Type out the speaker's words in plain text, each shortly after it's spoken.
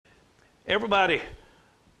everybody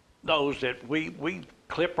knows that we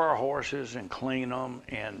clip our horses and clean them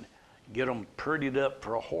and get them prettied up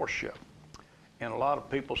for a horse show. And a lot of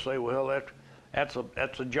people say, well, that's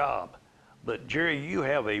a job. But Jerry, you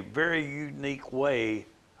have a very unique way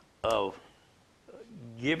of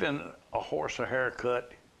giving a horse a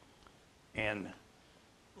haircut and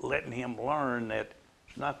letting him learn that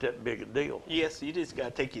it's not that big a deal. Yes, you just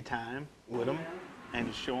got to take your time with them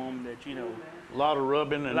and show them that, you know. A lot of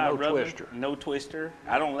rubbing and no twister. No twister.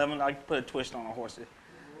 I don't ever like to put a twist on a horse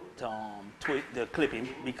to clip him,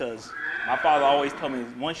 because my father always told me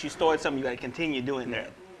once you start something, you got to continue doing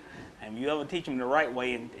that. And if you ever teach him the right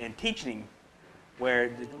way and teaching him where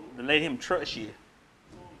to let him trust you.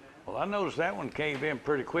 Well, I noticed that one came in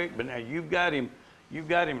pretty quick, but now you've got him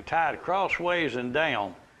tied crossways and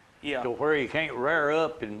down, yeah, to where he can't rear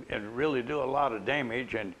up and really do a lot of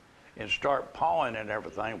damage and start pawing and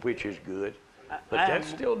everything, which is good. But that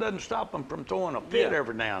still doesn't stop him from throwing a fit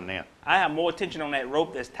every now and then. I have more attention on that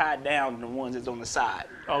rope that's tied down than the ones that's on the side.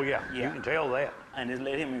 Oh yeah, you can tell that. And just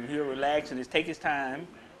let him, he'll relax and just take his time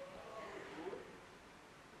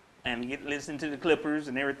and listen to the clippers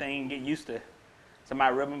and everything, get used to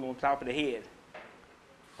somebody rubbing him on top of the head.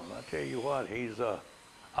 Well, I tell you what,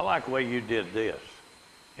 I like the way you did this.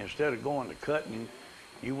 Instead of going to cutting,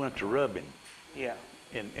 you went to rubbing. Yeah.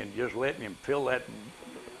 And just letting him feel that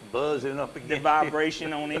buzzing up against the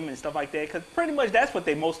vibration on him and stuff like that, because pretty much that's what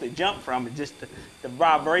they mostly jump from, is just the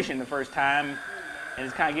vibration the first time, and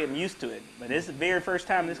it's kind of getting used to it. But this is the very first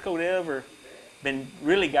time this coat ever been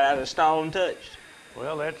really got out of the stall and touched.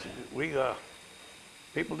 Well,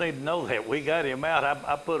 people need to know that. We got him out.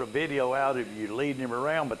 I put a video out of you leading him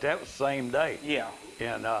around, but that was the same day. Yeah.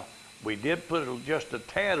 And we did put just a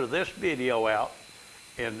tad of this video out,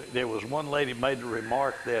 and there was one lady made the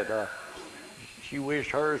remark that she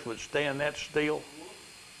wished hers would stand that still,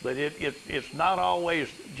 but it's not always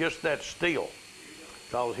just that still,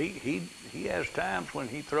 because he has times when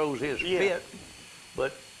he throws his fit,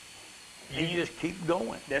 but you just keep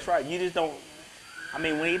going. That's right. You just don't. I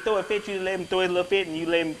mean, when he throw a fit, you let him throw his little fit, and you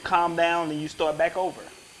let him calm down, and you start back over.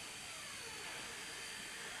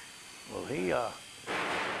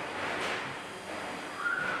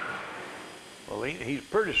 Well, he's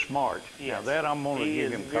pretty smart. Yes. Now that I'm going to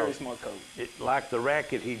give him. He is a very smart coat. Like the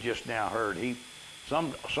racket he just now heard.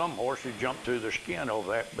 Some horses jump through their skin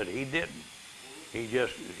over that, but he didn't.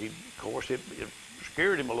 Of course, it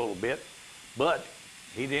scared him a little bit, but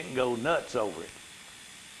he didn't go nuts over it.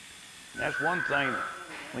 And that's one thing.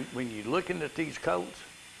 When you're looking at these coats,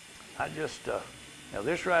 now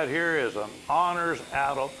this right here is an honors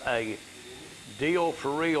out of a deal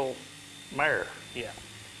for real mare. Yeah.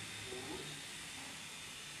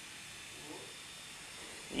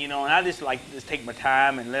 You know, and I just like to take my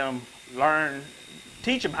time and let them learn,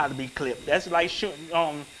 teach them how to be clipped. That's like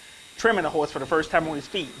trimming a horse for the first time on his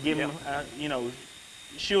feet, giving him,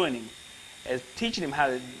 shoeing him, as teaching him how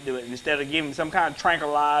to do it, instead of giving him some kind of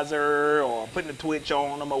tranquilizer or putting a twitch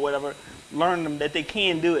on them or whatever. Learn them that they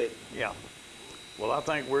can do it. Yeah. Well, I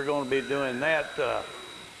think we're going to be doing that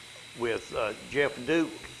with Jeff Duke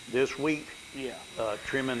this week. Yeah.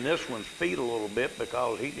 Trimming this one's feet a little bit,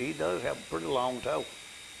 because he does have a pretty long toe.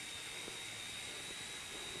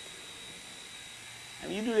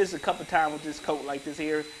 And you do this a couple times with this coat like this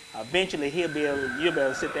here, eventually you'll be able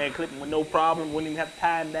to sit there and clip him with no problem. Wouldn't even have to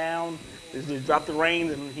tie him down. Just drop the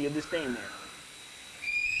reins and he'll just stand there.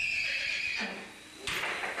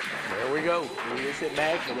 There we go. You just sit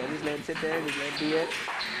back and just let him sit there and just let him do it.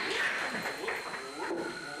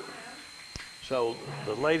 So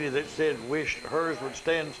the lady that said wished hers would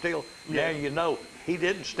stand still, now you know he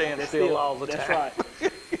didn't stand still all the time. That's right.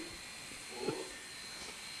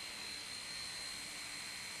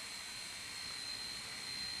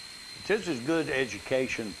 This is good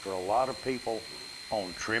education for a lot of people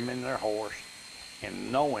on trimming their horse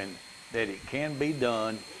and knowing that it can be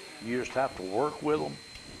done. You just have to work with them,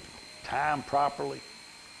 time properly,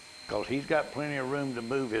 because he's got plenty of room to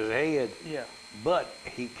move his head. Yeah. But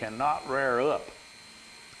he cannot rear up,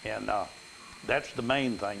 and that's the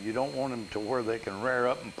main thing. You don't want him to where they can rear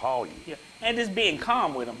up and paw you. Yeah, and just being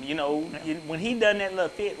calm with him. You know, when he done that little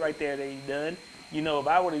fit right there that he done, you know, if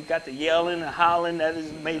I would have got the yelling and hollering, that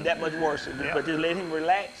has made that much worse. Yeah. But just let him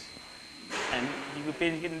relax, and you can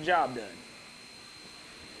finish getting the job done.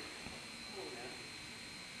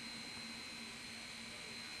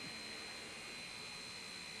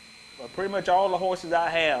 But pretty much all the horses I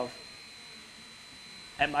have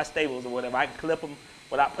at my stables or whatever, I can clip them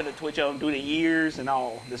without putting a twitch on them, do the ears and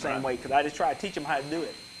all the same way, because I just try to teach them how to do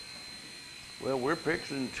it. Well, we're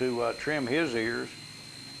fixing to trim his ears,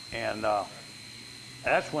 and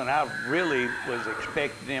that's when I really was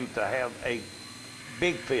expecting him to have a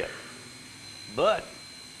big fit. But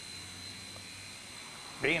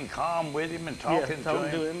being calm with him and talking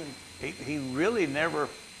to him, he really never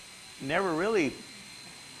really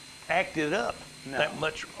acted up that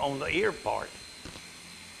much on the ear part.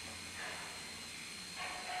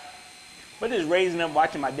 But just raising up,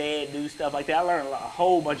 watching my dad do stuff like that, I learned a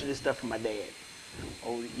whole bunch of this stuff from my dad.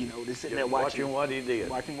 Oh, you know, just sitting there watching what he did.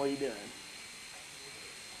 Watching what he did.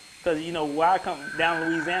 Because, you know, where I come down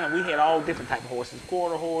in Louisiana, we had all different type of horses,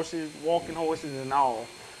 quarter horses, walking horses, and all,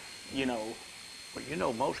 you know. Well, you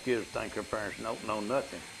know, most kids think their parents don't know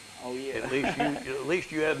nothing. Oh, yeah. At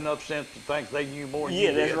least you had enough sense to think they knew more than you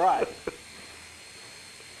did. Yeah, that's right.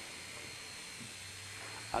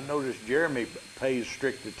 I noticed Jeremy pays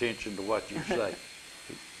strict attention to what you say.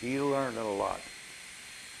 He learned a lot.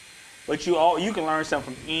 But you can learn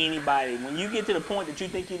something from anybody. When you get to the point that you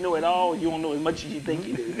think you know it all, you don't know as much as you think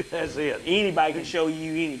you do. That's it. Anybody can show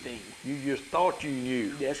you anything. You just thought you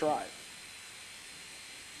knew. That's right.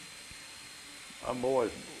 My boy,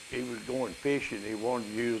 he was going fishing. He wanted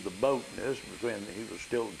to use the boat, and this was when he was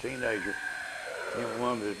still a teenager. Him and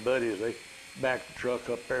one of his buddies, they backed the truck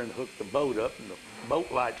up there and hooked the boat up, and the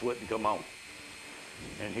boat lights wouldn't come on.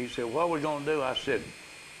 And he said, "What are we going to do?" I said,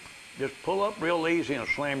 "Just pull up real easy and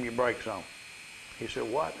slam your brakes on." He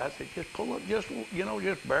said, "What?" I said, "Just pull up, just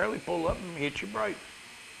barely pull up and hit your brakes."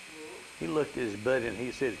 He looked at his buddy and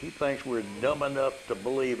he said, he thinks we're dumb enough to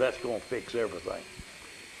believe that's going to fix everything.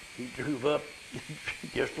 He drove up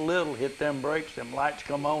just a little, hit them brakes, them lights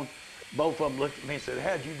come on. Both of them looked at me and said,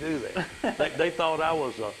 "How'd you do that?" they thought I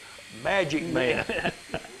was a magic man.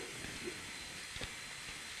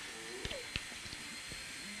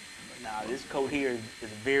 Now, this coat here is a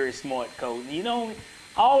very smart coat. You know,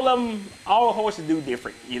 all the horses do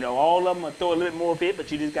different. You know, all of them will throw a little bit more fit,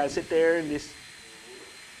 but you just got to sit there and just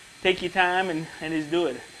take your time and just do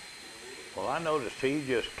it. Well, I noticed he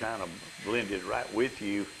just kind of blended right with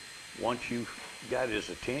you once you got his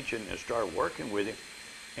attention and started working with him.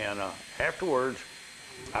 And afterwards,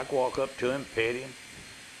 I could walk up to him, pet him.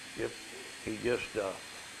 If he just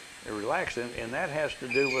relaxed, and that has to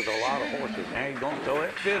do with a lot of horses. Now he's going to throw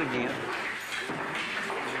that fit again.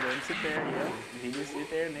 You let him sit there, yeah. He just sit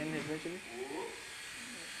there and then eventually.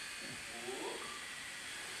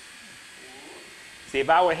 See, if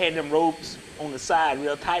I would have had them ropes on the side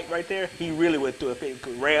real tight right there, he really would do it. He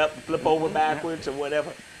could wrap, flip over backwards or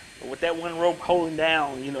whatever. But with that one rope holding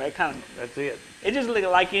down, you know, that kind of. That's it. It just looks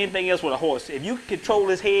like anything else with a horse. If you can control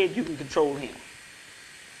his head, you can control him.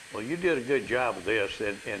 Well, you did a good job of this,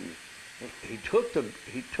 and he took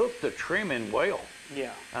the trimming well.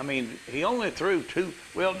 Yeah. I mean, he only threw two.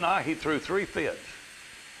 Well, no, he threw three fits.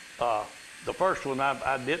 The first one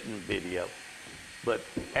I didn't video, but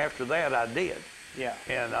after that I did. Yeah.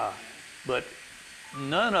 And but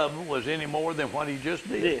none of them was any more than what he just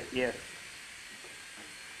did. Yeah.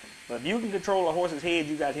 But if you can control a horse's head,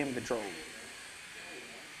 you got him controlled.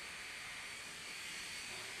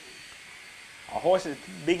 A horse's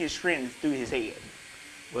biggest strength is through his head.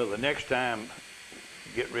 Well, the next time,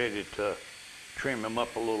 get ready to trim him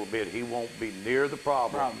up a little bit. He won't be near the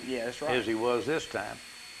problem Yeah, that's right. as he was this time.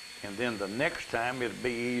 And then the next time, it'll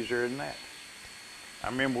be easier than that. I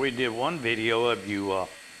remember we did one video of you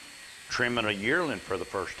trimming a yearling for the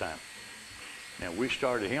first time. Now, we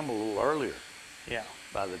started him a little earlier. Yeah.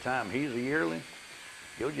 By the time he's a yearling,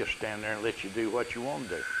 he'll just stand there and let you do what you want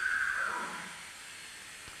to do.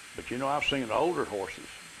 But you know, I've seen older horses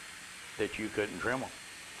that you couldn't trim them.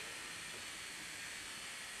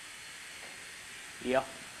 Yeah.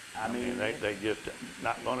 I mean, they just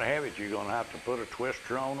not going to have it. You're going to have to put a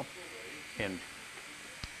twister on them and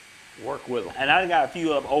work with them. And I got a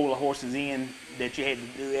few of older horses in that you had to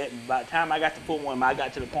do that. And by the time I got to put one, I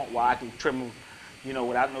got to the point where I could trim them, you know,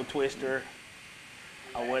 without no twister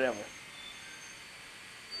or whatever.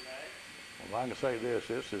 Well, I can say this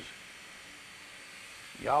is,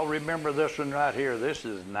 y'all remember this one right here. This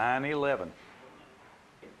is 9/11.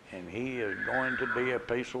 And he is going to be a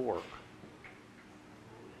piece of work.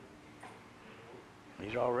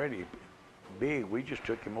 He's already big. We just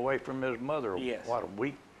took him away from his mother, Yes. what, a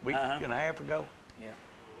week and a half ago? Yeah.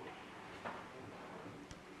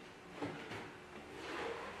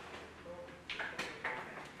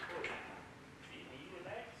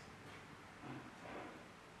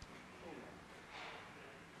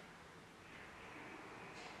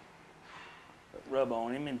 Rub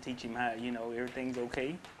on him and teach him how, you know, everything's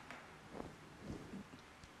okay.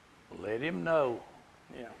 Let him know.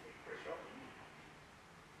 Yeah.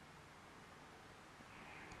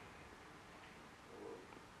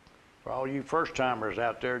 For all you first timers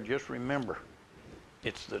out there, just remember,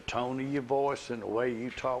 It's the tone of your voice and the way you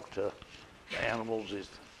talk to the animals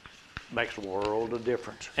makes a world of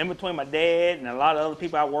difference. In between my dad and a lot of other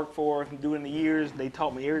people I worked for during the years, they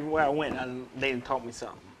taught me everywhere I went. They taught me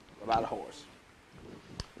something about a horse.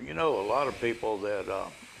 You know, a lot of people that,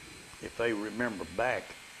 if they remember back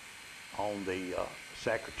on the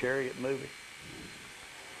Secretariat movie,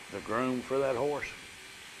 the groom for that horse,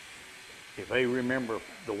 if they remember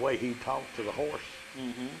the way he talked to the horse,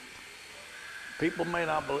 people may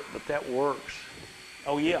not believe, but that works.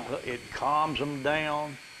 Oh, yeah. It calms them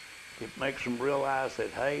down. It makes them realize that,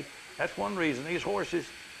 hey, that's one reason these horses,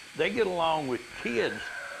 they get along with kids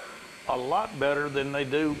a lot better than they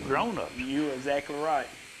do grown-ups. You're exactly right.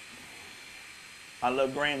 My little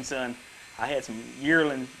grandson, I had some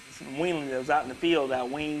yearlings, some weanlings that was out in the field, out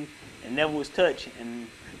weaned, and never was touched. And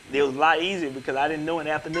it was a lot easier because I didn't know in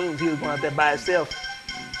the afternoons he was going out there by himself,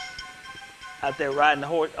 out there riding the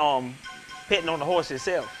horse, petting on the horse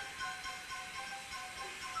himself.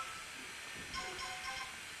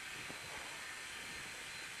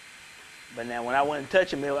 But now when I went and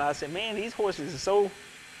touched him, I said, man, these horses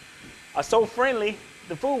are so friendly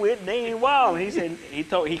to fool with, they ain't wild. And he said,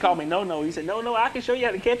 he called me no. He said, no, I can show you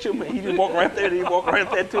how to catch him. And he just walked right up there and he walked right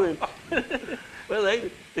up there to him. Well,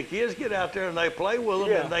 the kids get out there and they play with them,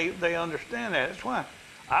 Yeah. and they understand that. That's why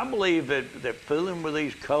I believe that fooling with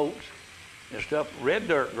these colts and stuff, Red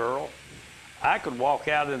Dirt Girl, I could walk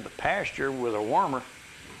out in the pasture with a wormer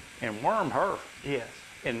and worm her Yes.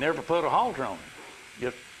 and never put a halter on her.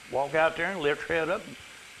 Just walk out there and lift her head up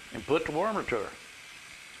and put the wormer to her.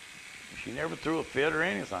 She never threw a fit or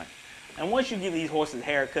anything. And once you give these horses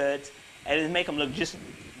haircuts, and it make them look just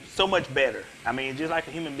so much better. I mean, just like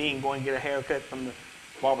a human being going to get a haircut from the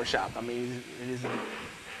barber shop. I mean, it is.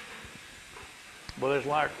 Well, it's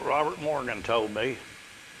like Robert Morgan told me,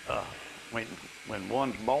 when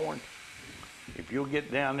one's born, if you'll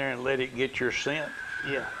get down there and let it get your scent,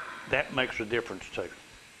 Yeah. that makes a difference too.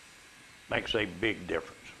 Makes a big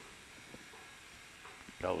difference.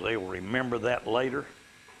 Because they will remember that later.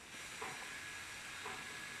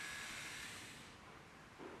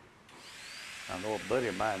 I know a buddy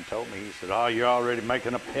of mine told me, he said, oh, you're already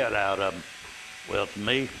making a pet out of them. Well, to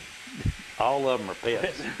me, all of them are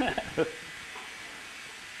pets.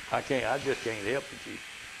 I just can't help it.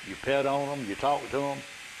 You pet on them, you talk to them.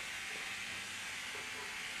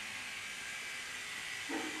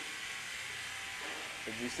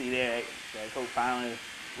 Did you see that coach finally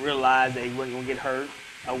realized that he wasn't going to get hurt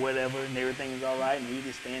or whatever, and everything was all right, and he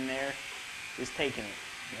just standing there, just taking it.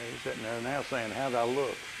 Yeah, he's sitting there now saying, how'd I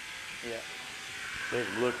look? Yeah. Let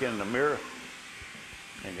him look in the mirror,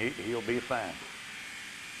 and he'll be fine.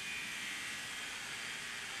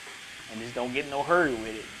 And just don't get no hurry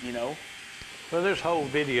with it, you know. Well, this whole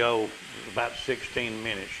video was about 16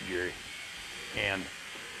 minutes, Jerry, and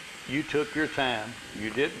you took your time. You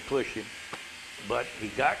didn't push him, but he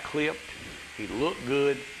got clipped. He looked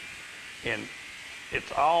good, and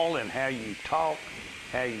it's all in how you talk,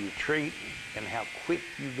 how you treat, and how quick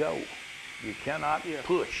you go. You cannot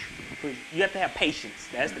push. You have to have patience.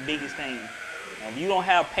 That's the biggest thing. And if you don't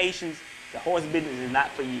have patience, the horse business is not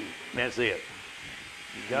for you. That's it.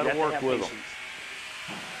 You got to work with them.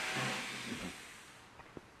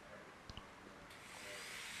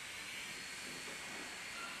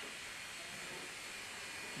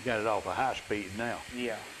 You got it off a high speed now.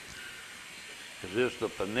 Yeah. Is this the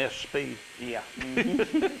finesse speed? Yeah.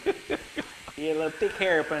 Mm-hmm. Yeah, a little thick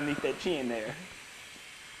hair up underneath that chin there.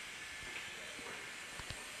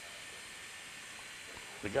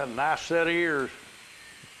 They got a nice set of ears.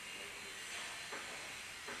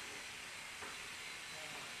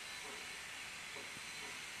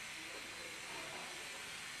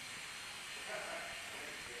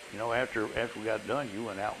 You know, after we got done, you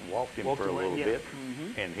went out and walked him for a little bit,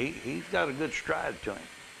 and he's got a good stride to him.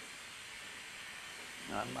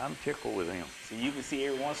 I'm tickled with him. So you can see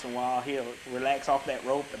every once in a while he'll relax off that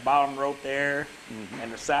rope, the bottom rope there,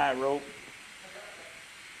 and the side rope,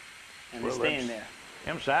 and Well, just stand there.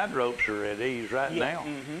 Them side ropes are at ease right now,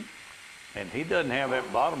 and he doesn't have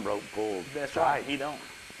that bottom rope pulled That's tight. right. He don't.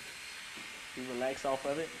 He relax off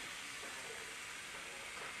of it.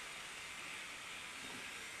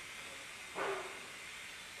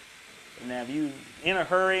 Now, if you in a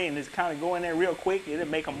hurry and just kind of go in there real quick, it'll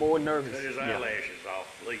make them more nervous. Cut his eyelashes off,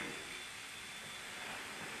 please.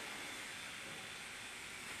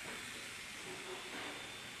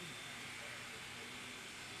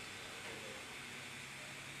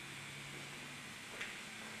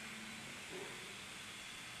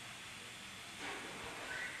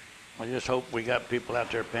 I just hope we got people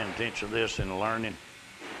out there paying attention to this and learning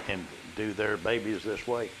and do their babies this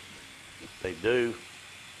way. If they do,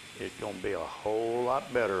 it's gonna be a whole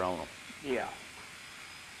lot better on them. Yeah.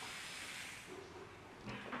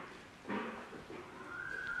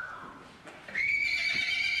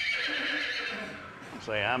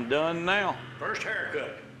 Say, I'm done now. First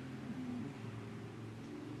haircut.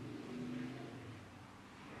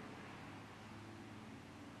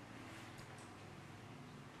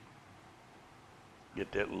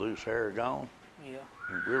 Get that loose hair gone, Yeah.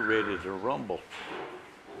 and we're ready to rumble.